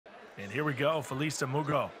And here we go, Felista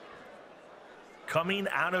Mugo. Coming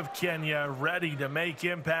out of Kenya, ready to make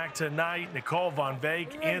impact tonight, Nicole Van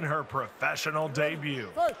Veek in her professional debut.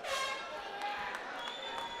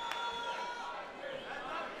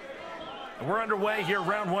 We're underway here,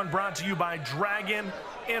 round one, brought to you by Dragon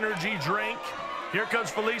Energy Drink. Here comes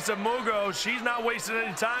Felista Mugo. She's not wasting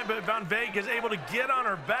any time, but Van Veek is able to get on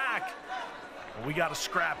her back. We got a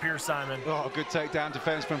scrap here, Simon. Oh, good takedown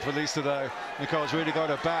defense from Felista, though. Nicole's really got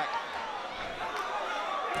her back.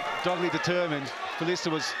 Doggedly determined.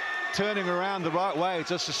 Felista was turning around the right way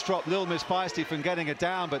just to stop Lil Miss Feisty from getting it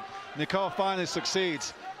down, but Nicole finally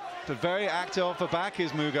succeeds. But very active off her back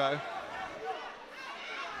is Mugo.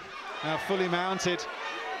 Now fully mounted.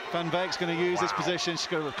 Van Veek's going to use this position. She's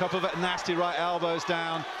got a couple of nasty right elbows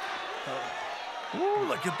down. Ooh,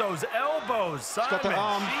 look at those elbows, Simon. She's got the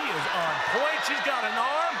arm. She is on point. She's got an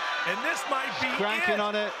arm, and this might be cranking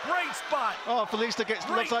on it. Great spot. Oh, Felista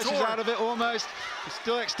looks like she's out of it almost. It's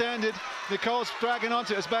still extended. Nicole's dragging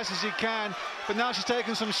onto it as best as she can, but now she's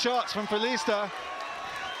taking some shots from Felista.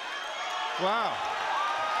 Wow.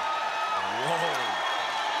 Whoa.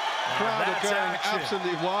 Crowd are going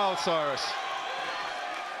absolutely wild, Cyrus.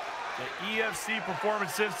 The EFC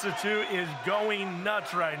Performance Institute is going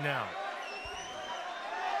nuts right now.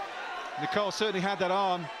 Nicole certainly had that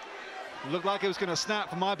arm. It looked like it was going to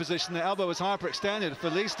snap from my position. The elbow was hyperextended.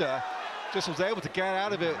 Felista just was able to get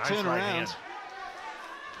out of it, nice turn around.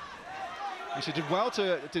 And she did well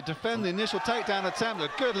to defend the initial takedown attempt. A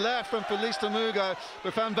good left from Felista Mugo,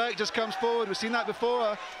 but Van Veek just comes forward. We've seen that before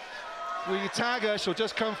her. When you tag her, she'll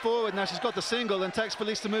just come forward. Now she's got the single and takes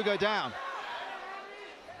Felista Mugo down.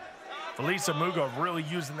 Felista Mugo really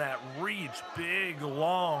using that reach, big,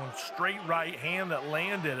 long, straight right hand that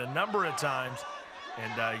landed a number of times.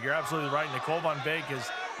 And you're absolutely right, Nicole Van Veek is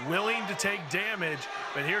willing to take damage,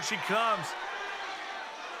 but here she comes.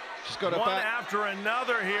 She's got one after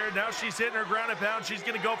another here. Now she's hitting her ground and pound. She's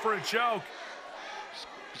going to go for a choke.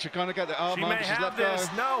 She's going to get the arm. She may have this.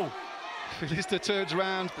 No. Felista turns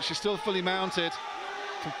around, but she's still fully mounted.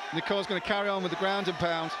 Nicole's going to carry on with the ground and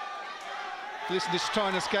pound. Felista just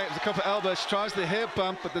trying to escape with a couple of elbows. She tries the hip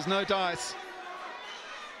bump, but there's no dice.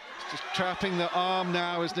 She's just trapping the arm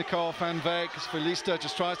now as Nicole Van Veek, as Felista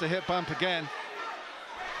just tries the hip bump again.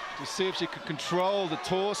 To see if she can control the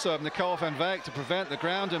torso of Nicole Van Veek to prevent the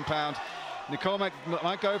ground and pound. Nicole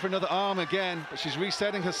might go for another arm again, but she's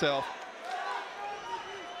resetting herself.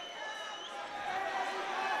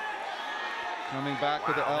 Coming back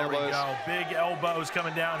with the elbows. There we go. Big elbows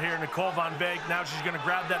coming down here. Nicole Van Veek. Now she's going to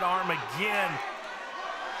grab that arm again.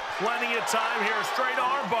 Plenty of time here. Straight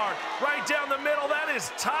arm bar. Right down the middle. That is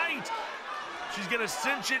tight. She's going to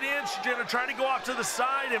cinch it in. She's going to try to go off to the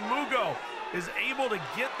side. And Mugo is able to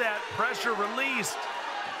get that pressure released.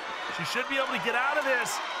 She should be able to get out of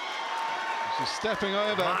this. She's stepping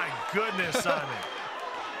over. My goodness, Simon.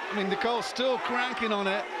 I mean, Nicole's still cranking on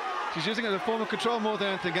it. She's using it as a form of control more than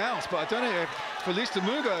anything else, but I don't know if Felista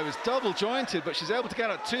Mugo is double jointed, but she's able to get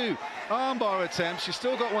out 2 armbar attempts. She's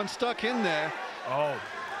still got one stuck in there. Oh.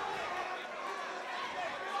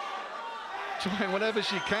 Trying whatever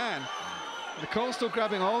she can. Nicole's still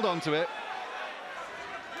grabbing hold onto it.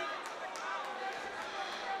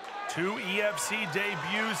 2 EFC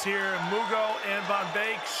debuts here, Mugo and Van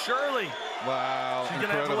Veek. Surely. Wow. She's going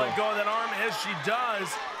to have to let go of that arm as she does.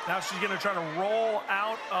 Now she's going to try to roll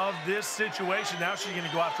out of this situation. Now she's going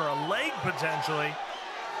to go after a leg, potentially.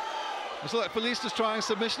 It's like Felista's trying a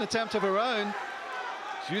submission attempt of her own.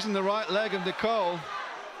 She's using the right leg of Nicole.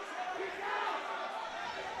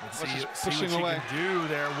 Let's see what she can do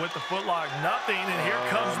there with the footlock. Nothing, and here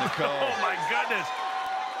comes Nicole. Oh, my goodness.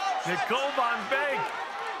 Nicole Van Veek.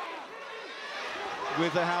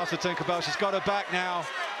 With the house of Tinkerbell. She's got her back now.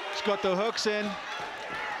 She's got the hooks in.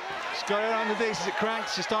 She's got her under these as it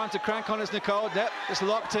cranks. She's starting to crank on us, Nicole. Yep, it's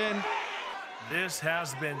locked in. This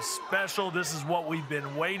has been special. This is what we've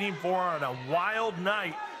been waiting for on a wild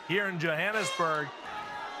night here in Johannesburg.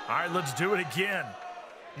 All right, let's do it again.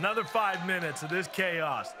 Another 5 minutes of this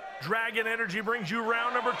chaos. Dragon Energy brings you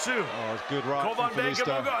round number 2. Oh, it's good right from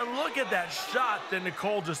Felista. And look at that shot that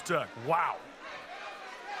Nicole just took. Wow.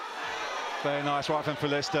 Very nice right from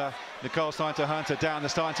Felista. Nicole's starting to hunt her down. They're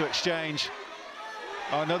starting to exchange.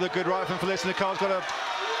 Oh, another good right from Felista. Nicole's got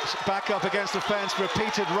to back up against the fence.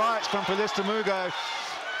 Repeated rights from Felista Mugo.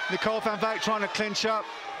 Nicole Van Veek trying to clinch up.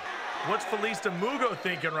 What's Felista Mugo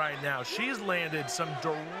thinking right now? She's landed some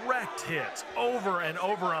direct hits over and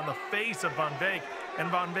over on the face of Van Veek, and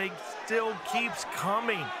Van Veek still keeps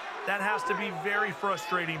coming. That has to be very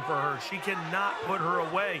frustrating for her. She cannot put her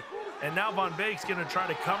away. And now Van Veek's going to try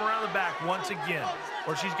to come around the back once again,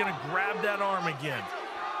 or she's going to grab that arm again.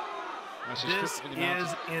 This is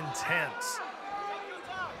intense.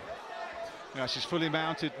 Yeah, she's fully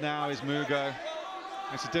mounted now, is Mugo.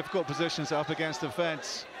 It's a difficult position, so up against the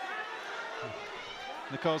fence.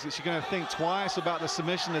 Nicole's she's going to think twice about the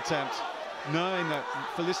submission attempt, knowing that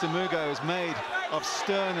Felista Mugo is made of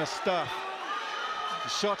sterner stuff. The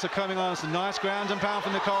shots are coming on. It's a nice ground and pound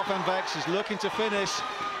from Nicole van Beek. She's looking to finish.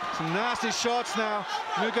 Some nasty shots now.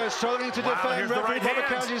 Mugo struggling to defend. Referee Robert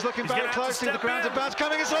County is looking very closely. The ground and pound's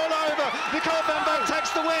coming. It's all over. Nicole van Beek takes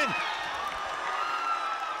the win.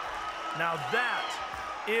 Now that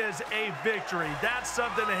is a victory. That's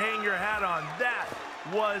something to hang your hat on. That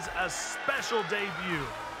was a special debut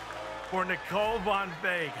for Nicole van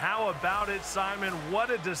Beek. How about it, Simon? What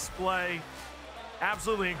a display.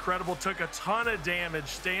 Absolutely incredible. Took a ton of damage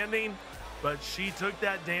standing, but she took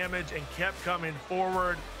that damage and kept coming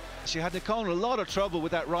forward. She had Nicole in a lot of trouble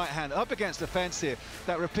with that right hand up against the fence here.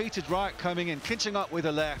 That repeated right coming in, clinching up with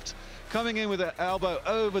the left, coming in with her elbow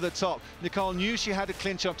over the top. Nicole knew she had to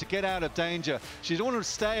clinch up to get out of danger. She didn't want to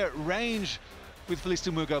stay at range with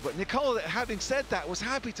Felista Mugo, but Nicole, having said that, was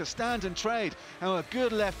happy to stand and trade. And a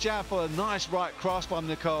good left jab for a nice right cross from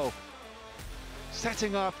Nicole.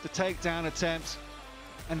 Setting up the takedown attempt.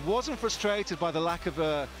 And wasn't frustrated by the lack of,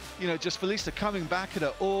 just Felista coming back at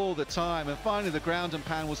her all the time. And finally, the ground and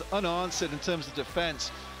pound was unanswered in terms of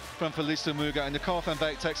defense from Felista Mugo. And Nicole van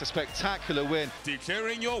Beek takes a spectacular win.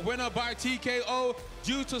 Declaring your winner by TKO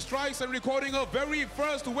due to strikes and recording her very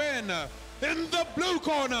first win. In the blue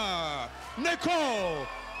corner, Nicole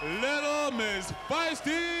Little Miss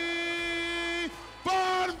Feisty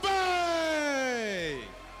van Beek.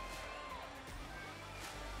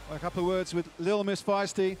 A couple of words with Little Miss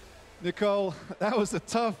Feisty. Nicole, that was a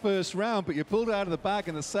tough first round, but you pulled it out of the bag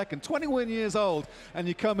in the second. 21 years old, and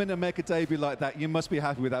you come in and make a debut like that. You must be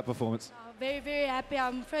happy with that performance. Very, very happy.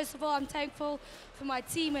 First of all, I'm thankful for my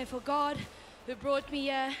team and for God who brought me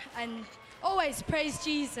here, and always praise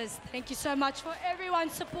Jesus. Thank you so much for everyone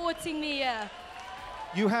supporting me here.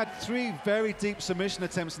 You had 3 very deep submission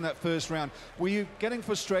attempts in that first round. Were you getting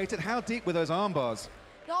frustrated? How deep were those arm bars?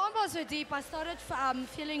 The arm bars were deep. I started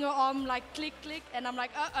feeling her arm like click, click, and I'm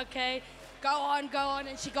like, oh, okay, go on.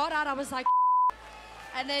 And she got out, I was like,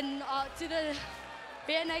 and then to the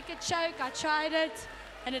bare naked choke, I tried it,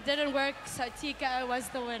 and it didn't work, so TKO was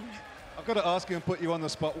the win. I've got to ask you and put you on the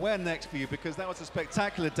spot. Where next for you? Because that was a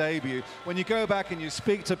spectacular debut. When you go back and you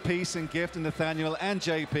speak to Peace and Gift and Nathaniel and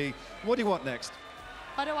JP, what do you want next?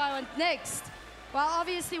 What do I want next? Well,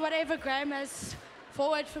 obviously, whatever Graham has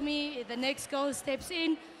forward for me, the next girl steps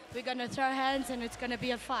in, we're going to throw hands and it's going to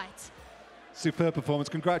be a fight. Superb performance.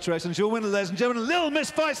 Congratulations. Your winner, ladies and gentlemen, Little Miss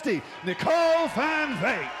Feisty, Nicole van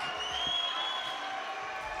Beek.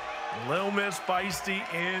 Little Miss Feisty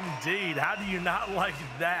indeed. How do you not like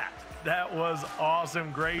that? That was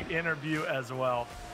awesome. Great interview as well.